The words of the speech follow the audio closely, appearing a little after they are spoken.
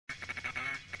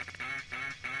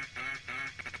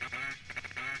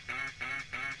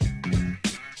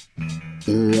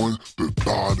on the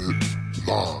dotted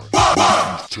line.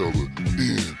 News Teller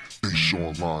and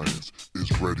Deshaun Lyons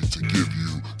is ready to give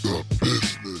you the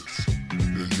business.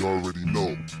 And you already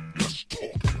know, let's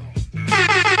talk about it.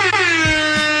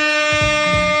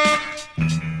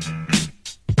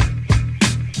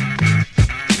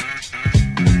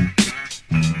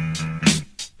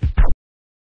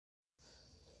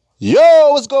 Yo,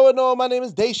 what's going on? My name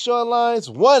is Deshaun Lyons,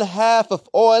 one half of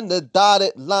On the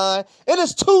Dotted Line. It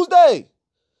is Tuesday.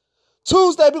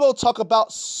 We're going to talk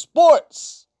about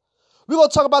sports. We're going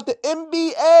to talk about the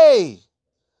NBA.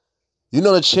 You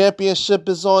know the championship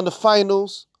is on, the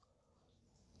finals.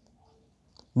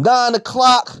 9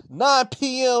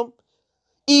 p.m.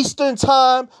 Eastern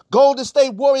Time. Golden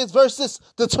State Warriors versus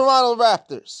the Toronto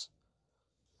Raptors.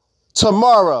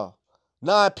 Tomorrow,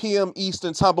 9 p.m.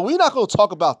 Eastern Time. But we're not going to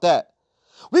talk about that.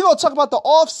 We're going to talk about the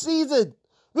offseason.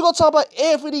 We're going to talk about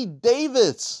Anthony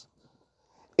Davis.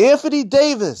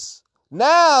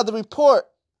 Now, the report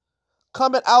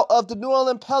coming out of the New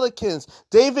Orleans Pelicans.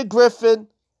 David Griffin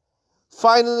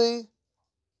finally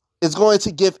is going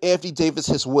to give Anthony Davis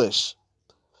his wish.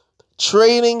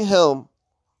 Trading him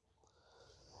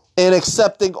and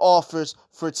accepting offers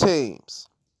for teams.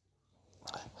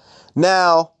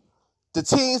 Now, the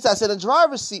teams that's in the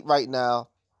driver's seat right now,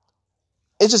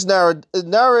 it just narrowed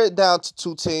it down to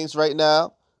two teams right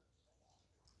now.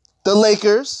 The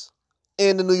Lakers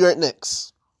and the New York Knicks.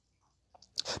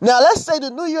 Now, let's say the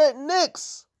New York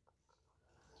Knicks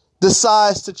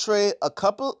decides to trade a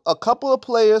couple of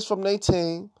players from their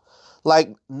team,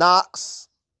 like Knox,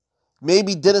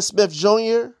 maybe Dennis Smith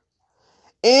Jr.,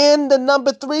 and the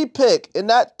number 3 pick.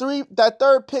 And that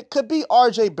third pick could be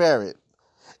R.J. Barrett.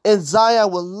 And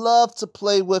Zion would love to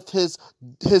play with his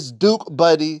Duke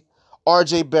buddy,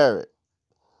 R.J. Barrett.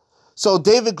 So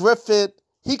David Griffin,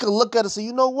 he can look at it and say,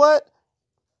 you know what?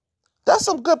 That's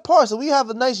some good parts. So we have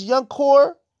a nice young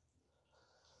core.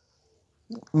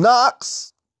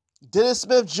 Knox, Dennis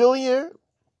Smith Jr.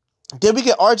 Then we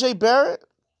get R.J. Barrett.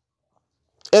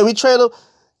 And we trade him.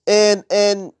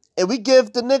 And we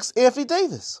give the Knicks Anthony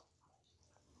Davis.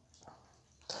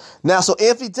 Now, so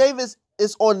Anthony Davis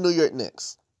is on New York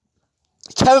Knicks.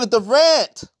 Kevin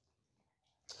Durant.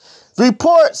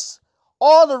 Reports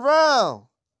all around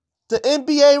the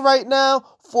NBA right now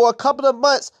for a couple of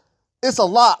months, it's a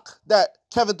lock that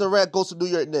Kevin Durant goes to New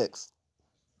York Knicks.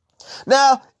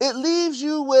 Now, it leaves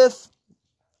you with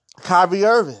Kyrie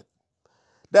Irving.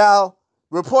 Now,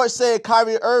 reports say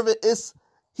Kyrie Irving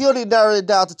he only narrowed it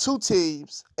down to 2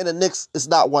 teams, and the Knicks is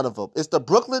not one of them. It's the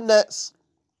Brooklyn Nets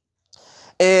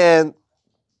and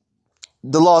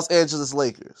the Los Angeles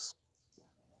Lakers.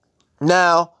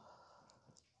 Now,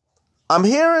 I'm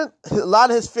hearing a lot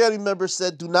of his family members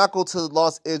said do not go to the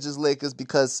Los Angeles Lakers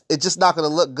because it's just not going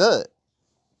to look good.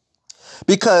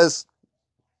 Because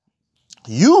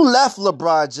you left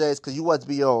LeBron James because you wanted to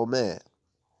be your own man.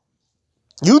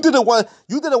 You didn't want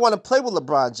to play with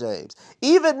LeBron James.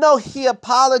 Even though he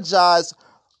apologized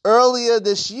earlier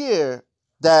this year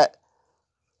that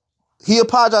he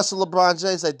apologized to LeBron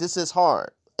James that this is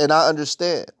hard, and I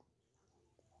understand.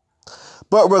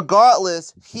 But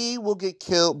regardless, he will get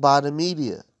killed by the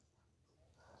media.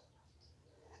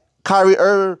 Kyrie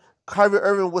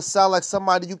Irving would sound like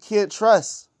somebody you can't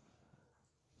trust.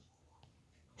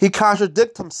 He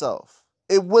contradicts himself.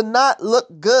 It would not look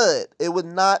good. It would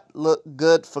not look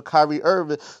good for Kyrie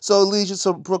Irving. So it leads you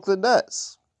to Brooklyn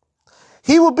Nets.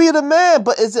 He will be the man,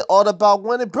 but is it all about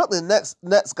winning? Brooklyn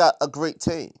Nets got a great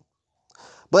team.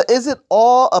 But is it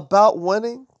all about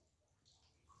winning?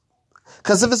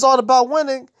 Because if it's all about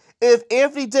winning, if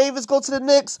Anthony Davis goes to the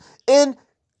Knicks and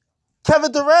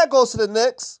Kevin Durant goes to the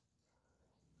Knicks,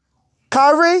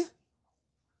 Kyrie,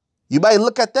 you might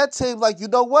look at that team like, you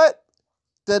know what?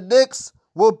 The Knicks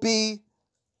will be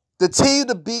the team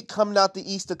to beat coming out the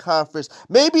Eastern Conference.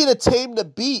 Maybe the team to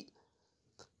beat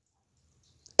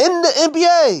in the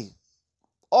NBA.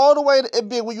 All the way to the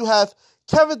NBA where you have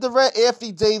Kevin Durant,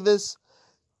 Anthony Davis,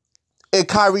 and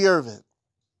Kyrie Irving.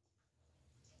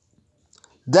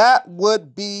 That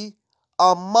would be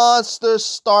a monster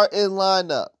starting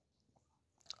lineup.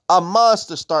 A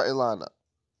monster starting lineup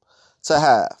to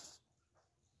have.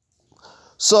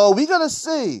 So we're going to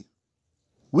see.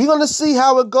 We're going to see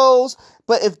how it goes.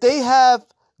 But if they have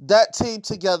that team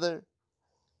together,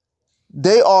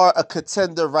 they are a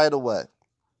contender right away.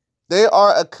 The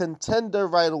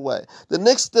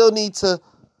Knicks still need to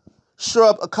shore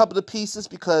up a couple of pieces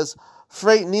because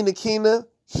Frank Ntilikina,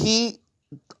 he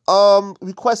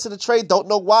requested a trade. Don't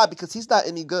know why, because he's not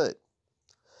any good.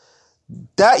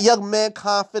 That young man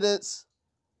confidence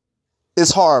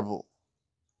is horrible.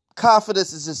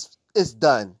 Confidence is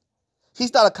done.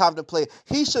 He's not a confident player.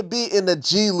 He should be in the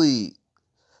G League.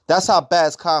 That's how bad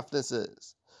his confidence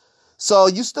is. So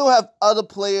you still have other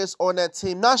players on that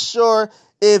team. Not sure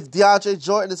if DeAndre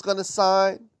Jordan is going to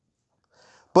sign,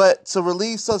 but to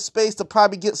relieve some space to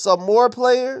probably get some more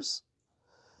players,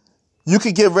 you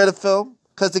could get rid of him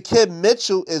because the kid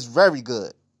Mitchell is very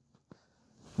good.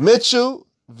 Mitchell,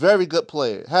 very good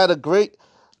player. Had a great,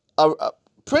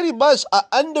 pretty much an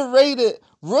underrated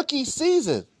rookie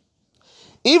season.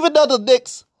 Even though the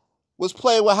Knicks was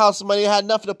playing with house money, had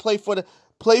nothing to play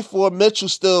for, Mitchell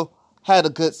still had a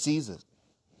good season.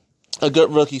 A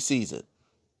good rookie season.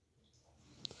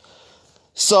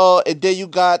 So, and then you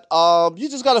got, you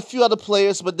just got a few other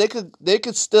players, but they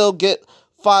could still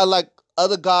find like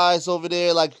other guys over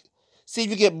there. Like, see if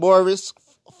you get Morris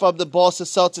from the Boston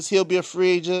Celtics. He'll be a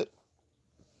free agent.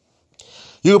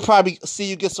 You'll probably see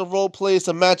you get some role players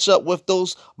to match up with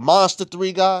those monster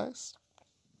 3 guys.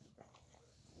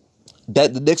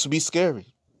 That the Knicks will be scary.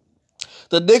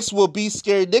 The Knicks will be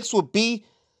scary. Knicks will be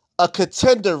a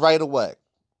contender right away.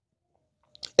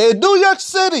 In New York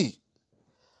City,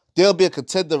 they'll be a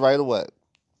contender right away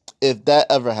if that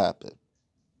ever happened.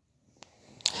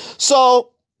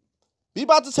 So, we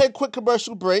about to take a quick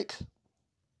commercial break.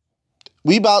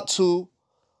 We about to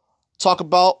talk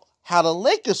about how the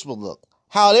Lakers will look,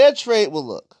 how their trade will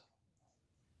look.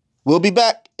 We'll be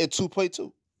back in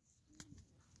 2.2.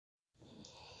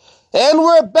 And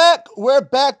we're back. We're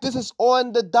back. This is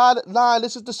On the Dotted Line.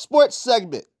 This is the sports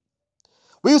segment.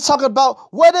 We were talking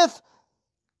about what if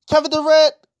Kevin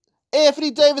Durant,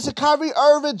 Anthony Davis, and Kyrie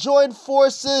Irving join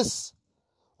forces?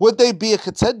 Would they be a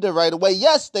contender right away?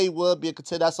 Yes, they would be a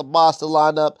contender. That's a monster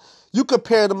lineup. You can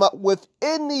pair them up with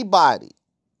anybody.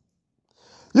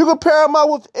 You can pair them up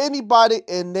with anybody,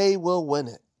 and they will win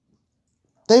it.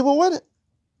 They will win it.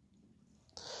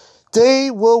 They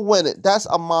will win it. That's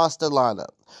a monster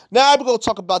lineup. Now we're going to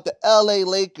talk about the LA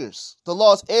Lakers, the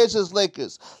Los Angeles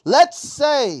Lakers. Let's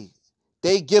say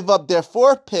they give up their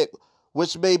 4th pick,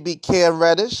 which may be Cam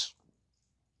Reddish.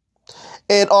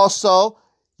 And also,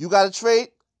 you got to trade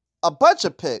a bunch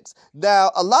of picks.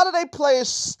 Now, a lot of their players'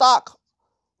 stock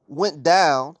went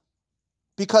down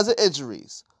because of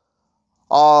injuries.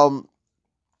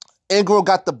 Ingram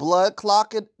got the blood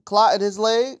clot in his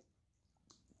leg.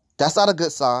 That's not a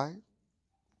good sign.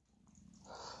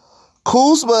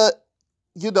 Kuzma,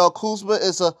 Kuzma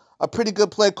is a pretty good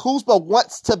player. Kuzma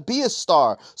wants to be a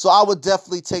star. So I would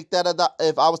definitely take that.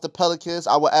 If I was the Pelicans,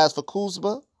 I would ask for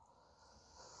Kuzma.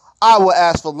 I would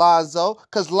ask for Lonzo,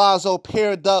 because Lonzo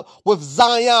paired up with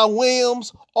Zion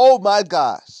Williams. Oh my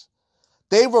gosh.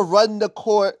 They were running the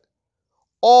court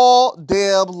all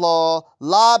damn long.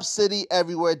 Lob City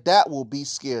everywhere. That will be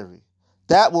scary.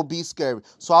 That will be scary.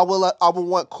 So I would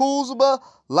want Kuzma,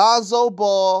 Lonzo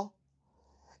Ball,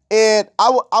 and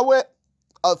I would,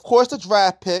 of course, the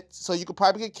draft pick. So you could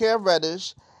probably get Cam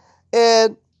Reddish,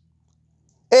 and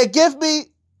give me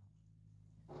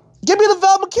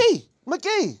LaVelle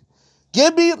McGee.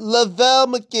 Give me LaVelle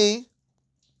McGee.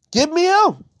 Give me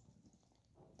him.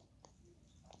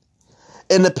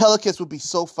 And the Pelicans would be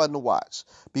so fun to watch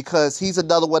because he's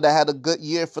another one that had a good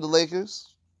year for the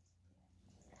Lakers.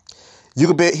 He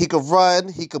could run,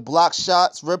 he could block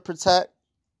shots, rim protect,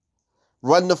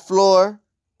 run the floor,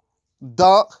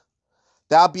 dunk.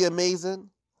 That'd be amazing.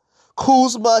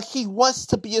 Kuzma, he wants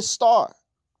to be a star.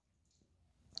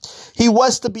 He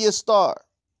wants to be a star.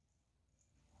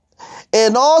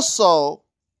 And also,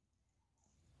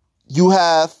 you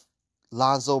have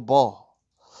Lonzo Ball.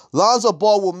 Lonzo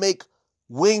Ball will make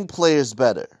wing players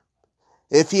better.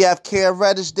 If he have Cam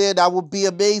Reddish there, that would be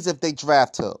amazing if they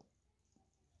draft him.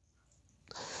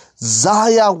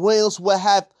 Zion Williams will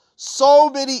have so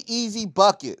many easy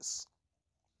buckets.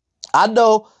 I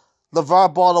know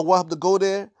LeVar Ball don't want him to go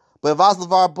there, but if I was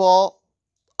LeVar Ball,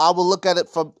 I would look at it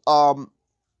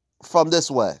from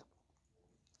this way.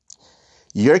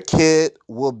 Your kid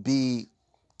will be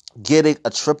getting a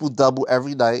triple-double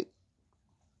every night.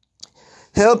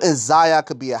 Him and Zion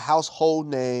could be a household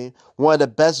name, one of the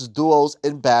best duos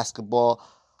in basketball.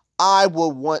 I would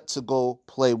want to go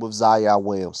play with Zion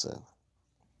Williamson.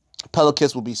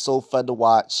 Pelicans will be so fun to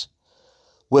watch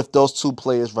with those 2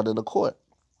 players running the court.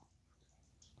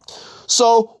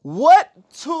 So what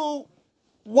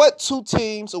two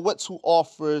teams or what 2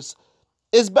 offers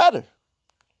is better?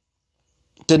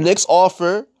 The Knicks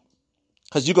offer,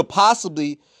 because you could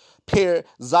possibly pair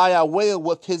Zion Williams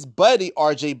with his buddy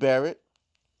RJ Barrett.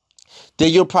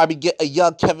 Then you'll probably get a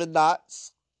young Kevin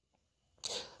Knox,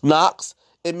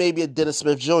 and maybe a Dennis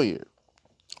Smith Jr.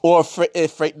 or Frank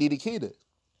Ntilikina.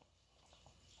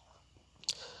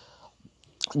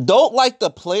 Don't like the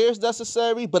players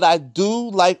necessarily, but I do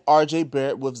like RJ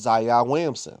Barrett with Zion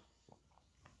Williamson.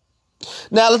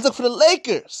 Now let's look for the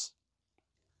Lakers.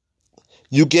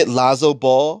 You get Lonzo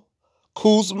Ball,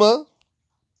 Kuzma,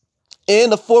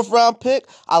 and the 4th round pick.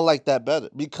 I like that better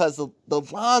because the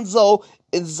Lonzo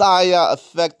and Zion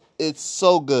effect, it's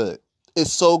so good.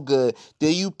 It's so good.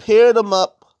 Then you pair them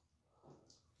up.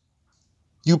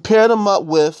 You pair them up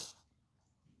with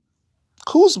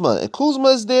Kuzma. And Kuzma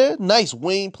is there. Nice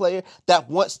wing player that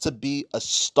wants to be a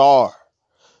star.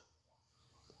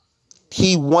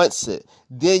 He wants it.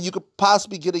 Then you could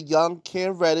possibly get a young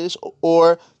Cam Reddish,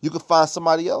 or you could find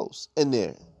somebody else in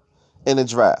there in the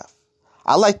draft.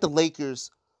 I like the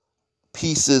Lakers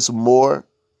pieces more.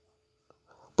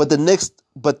 But the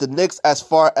Knicks, as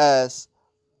far as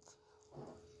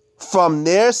from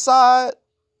their side,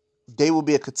 they will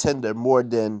be a contender more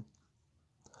than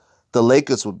the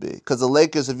Lakers would be. Because the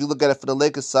Lakers, if you look at it from the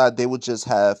Lakers side, they would just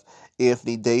have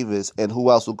Anthony Davis, and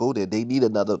who else will go there? They need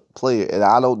another player, and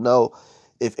I don't know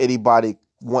if anybody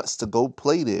wants to go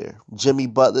play there. Jimmy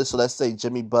Butler, so let's say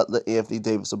Jimmy Butler, Anthony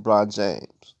Davis, LeBron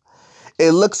James.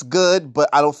 It looks good, but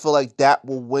I don't feel like that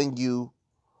will win you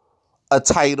a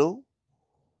title.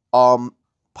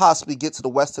 Possibly get to the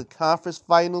Western Conference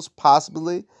Finals,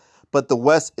 possibly, but the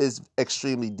West is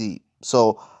extremely deep,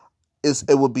 so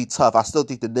it would be tough. I still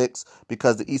think the Knicks,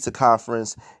 because the Eastern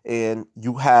Conference, and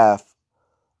you have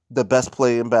the best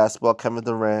player in basketball, Kevin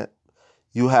Durant.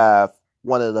 You have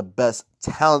one of the best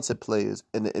talented players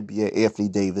in the NBA, Anthony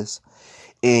Davis,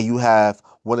 and you have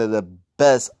one of the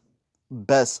best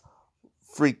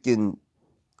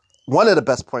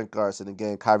point guards in the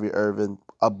game, Kyrie Irving,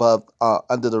 above,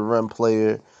 under the rim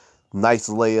player, nice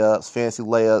layups, fancy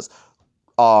layups,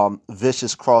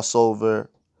 vicious crossover,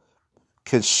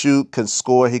 can shoot, can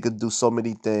score. He could do so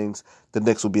many things. The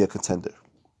Knicks will be a contender.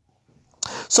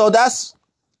 So this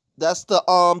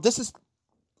is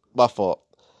my fault.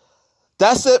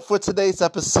 That's it for today's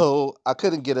episode. I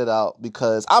couldn't get it out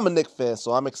because I'm a Knicks fan,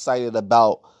 so I'm excited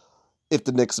about if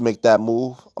the Knicks make that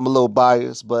move. I'm a little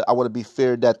biased, but I want to be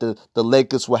fair that the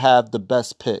Lakers will have the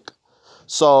best pick.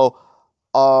 So,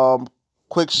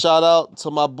 quick shout out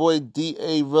to my boy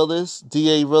D.A. Realist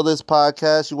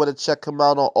Podcast. You want to check him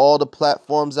out on all the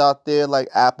platforms out there like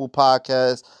Apple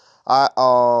Podcasts,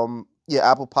 Apple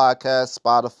Podcasts,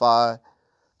 Spotify,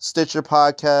 Stitcher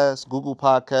Podcasts, Google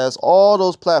Podcasts, all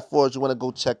those platforms. You want to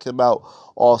go check him out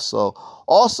also.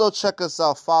 Also check us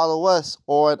out. Follow us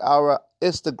on our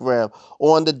Instagram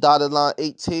on the dotted line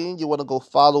 18. You want to go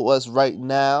follow us right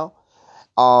now.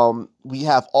 We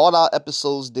have all our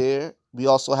episodes there. We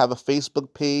also have a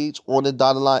Facebook page on the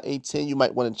dotted line 18. You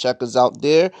might want to check us out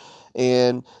there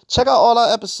and check out all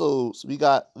our episodes. We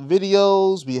got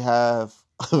videos. We have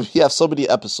so many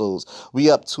episodes.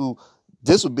 We up to,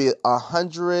 this would be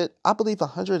 100, I believe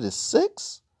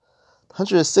 106?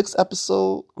 106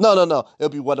 episode? No. It'll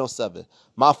be 107.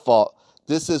 My fault.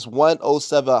 This is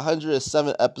 107,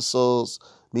 107 episodes.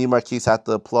 Me and Marquise have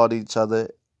to applaud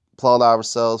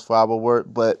ourselves for our work.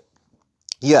 But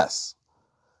yes,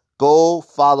 go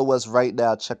follow us right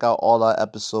now. Check out all our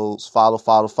episodes.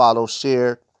 Follow,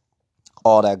 share,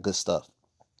 all that good stuff.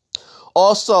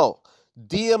 Also,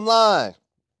 DM Line.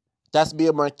 That's me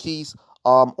and Marquise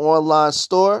online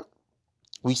store.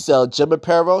 We sell gym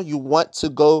apparel. You want to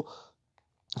go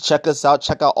check us out.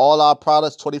 Check out all our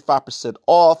products. 25%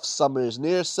 off. Summer is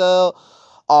near sale.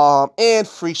 And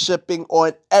free shipping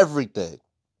on everything.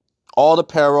 All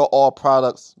apparel, all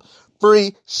products.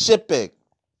 Free shipping.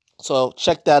 So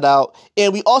check that out.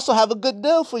 And we also have a good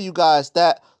deal for you guys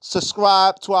that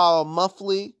subscribe to our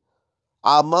monthly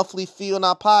fee on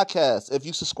our podcast. If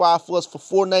you subscribe for us for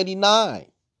 $4.99.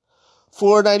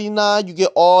 $4.99, you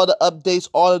get all the updates,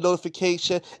 all the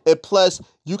notification, and plus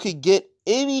you can get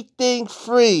anything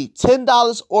free,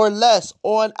 $10 or less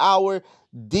on our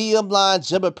DM Line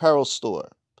Gym Apparel store.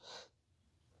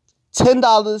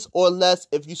 $10 or less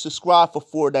if you subscribe for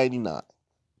 $4.99.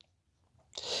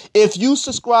 If you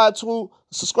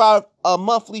subscribe a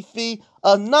monthly fee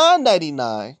of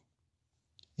 $9.99,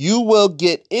 you will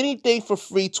get anything for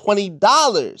free,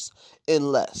 $20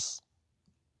 and less.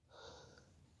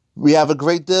 We have a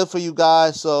great deal for you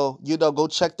guys, so go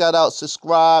check that out.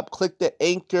 Subscribe, click the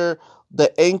Anchor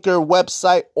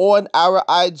website on our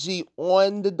IG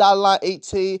on the dotted line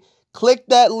 18. Click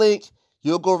that link.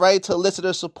 You'll go right to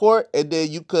listener support, and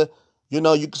then you could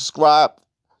subscribe.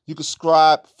 You could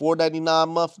subscribe $4.99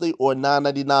 monthly or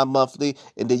 $9.99 monthly,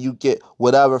 and then you get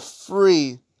whatever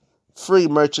free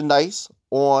merchandise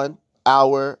on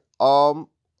our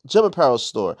Gym Apparel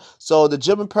store. So the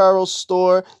Gym Apparel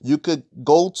store, you could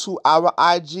go to our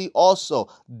IG also,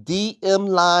 DM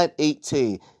Line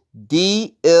 18,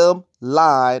 DM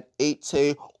Line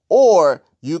 18, or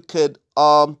you could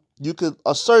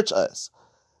search us,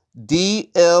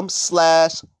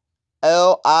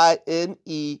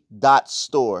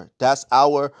 DM/LINE.store. That's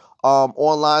our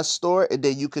online store, and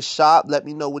then you can shop. Let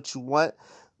me know what you want.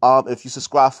 If you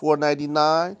subscribe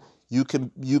 $4.99, you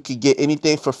can get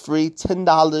anything for free,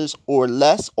 $10 or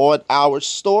less on our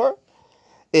store.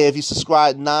 If you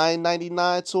subscribe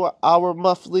 $9.99 to our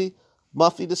monthly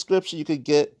description, you could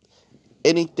get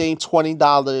anything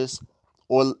 $20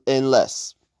 or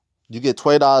less. You get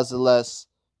 $20 or less,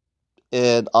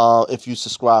 and if you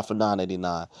subscribe for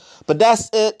 $9.99. But that's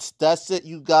it,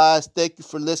 you guys. Thank you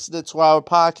for listening to our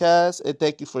podcast, and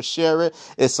thank you for sharing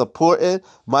and supporting.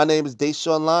 My name is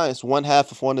Deshaun Lyons, one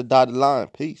half of On the Dotted Line.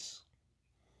 Peace.